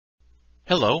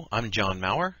Hello, I'm John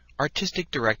Maurer,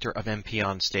 Artistic Director of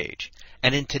MPOnStage,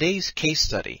 and in today's case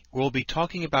study we'll be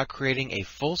talking about creating a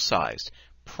full-sized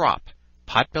prop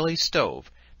potbelly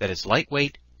stove that is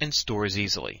lightweight and stores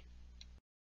easily.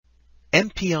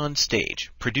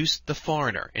 MPOnStage produced The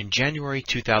Foreigner in January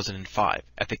 2005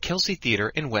 at the Kelsey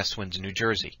Theater in West Windsor, New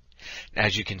Jersey.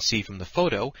 As you can see from the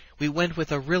photo, we went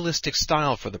with a realistic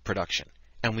style for the production,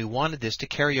 and we wanted this to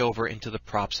carry over into the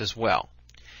props as well.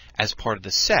 As part of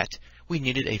the set, we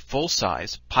needed a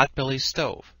full-size potbelly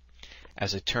stove.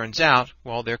 As it turns out,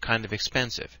 well, they're kind of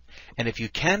expensive, and if you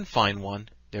can find one,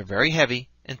 they're very heavy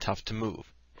and tough to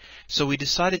move. So we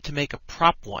decided to make a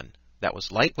prop one that was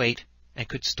lightweight and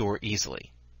could store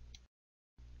easily.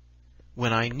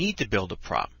 When I need to build a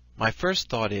prop, my first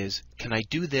thought is, can I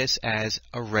do this as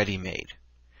a ready-made?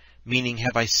 Meaning,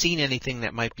 have I seen anything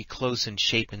that might be close in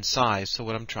shape and size to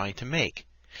what I'm trying to make?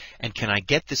 And can I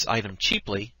get this item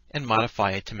cheaply and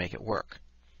modify it to make it work?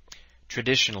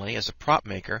 Traditionally, as a prop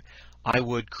maker, I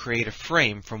would create a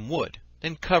frame from wood,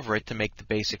 then cover it to make the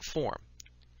basic form.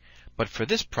 But for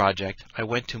this project, I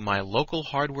went to my local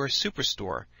hardware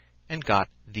superstore and got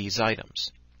these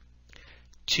items.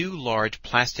 2 large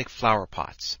plastic flower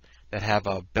pots that have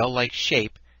a bell-like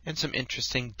shape and some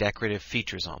interesting decorative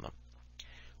features on them.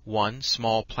 1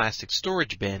 small plastic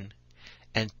storage bin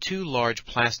and 2 large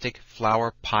plastic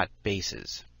flower pot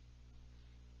bases.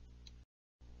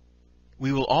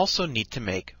 We will also need to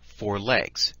make 4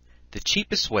 legs. The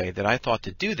cheapest way that I thought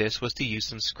to do this was to use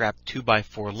some scrap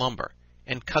 2x4 lumber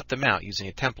and cut them out using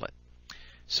a template.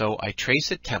 So I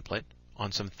traced a template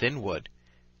on some thin wood,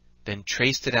 then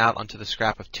traced it out onto the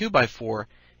scrap of 2x4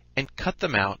 and cut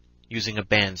them out using a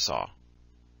bandsaw.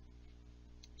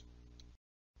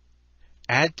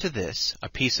 Add to this a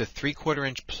piece of 3/4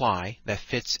 inch ply that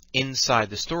fits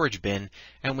inside the storage bin,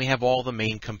 and we have all the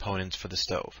main components for the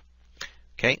stove.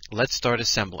 Okay, let's start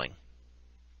assembling.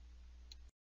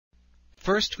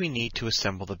 First, we need to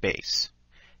assemble the base.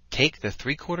 Take the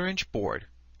 3/4 inch board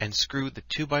and screw the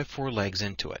 2x4 legs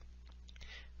into it.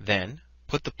 Then,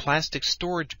 put the plastic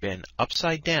storage bin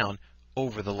upside down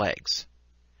over the legs.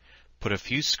 Put a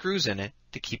few screws in it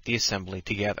to keep the assembly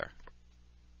together.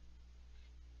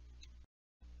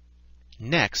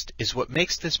 Next is what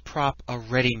makes this prop a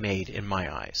ready-made in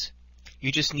my eyes.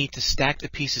 You just need to stack the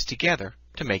pieces together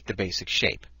to make the basic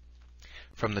shape.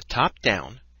 From the top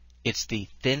down, it's the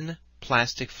thin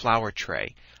plastic flower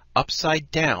tray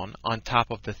upside down on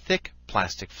top of the thick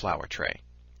plastic flower tray.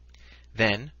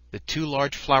 Then the 2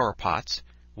 large flower pots,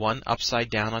 one upside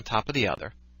down on top of the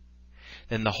other.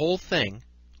 Then the whole thing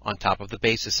on top of the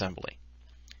base assembly.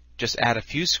 Just add a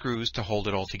few screws to hold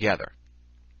it all together.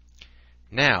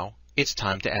 Now it's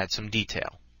time to add some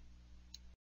detail.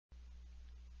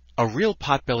 A real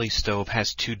potbelly stove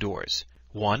has 2 doors,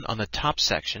 one on the top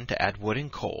section to add wood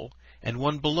and coal, and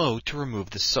one below to remove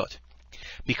the soot.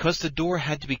 Because the door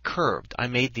had to be curved, I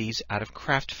made these out of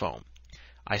craft foam.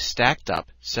 I stacked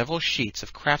up several sheets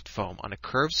of craft foam on a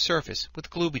curved surface with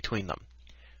glue between them.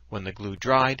 When the glue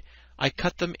dried, I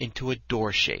cut them into a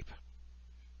door shape.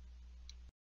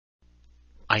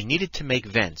 I needed to make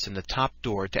vents in the top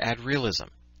door to add realism,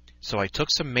 so I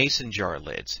took some mason jar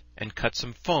lids and cut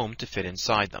some foam to fit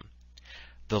inside them.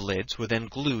 The lids were then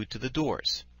glued to the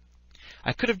doors.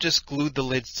 I could have just glued the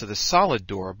lids to the solid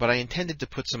door, but I intended to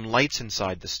put some lights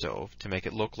inside the stove to make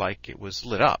it look like it was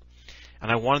lit up, and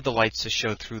I wanted the lights to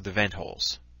show through the vent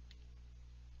holes.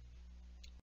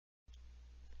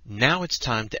 Now it's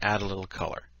time to add a little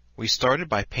color. We started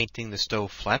by painting the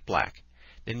stove flat black,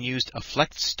 then used a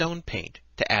flecked stone paint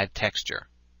to add texture.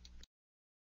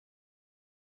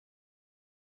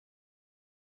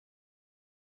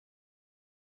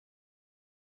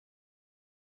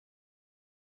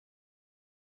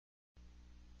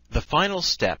 The final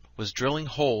step was drilling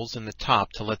holes in the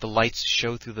top to let the lights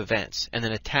show through the vents, and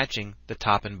then attaching the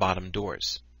top and bottom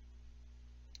doors.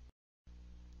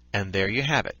 And there you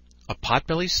have it, a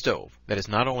potbelly stove that is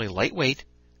not only lightweight,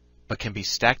 but can be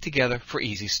stacked together for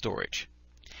easy storage.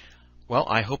 Well,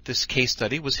 I hope this case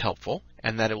study was helpful,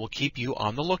 and that it will keep you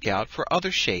on the lookout for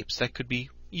other shapes that could be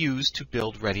used to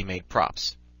build ready-made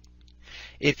props.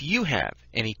 If you have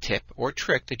any tip or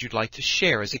trick that you'd like to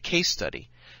share as a case study,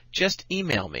 just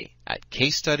email me at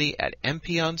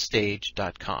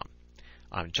casestudy@mponstage.com.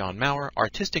 I'm John Maurer,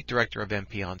 Artistic Director of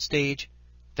MPOnStage.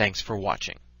 Thanks for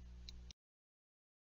watching.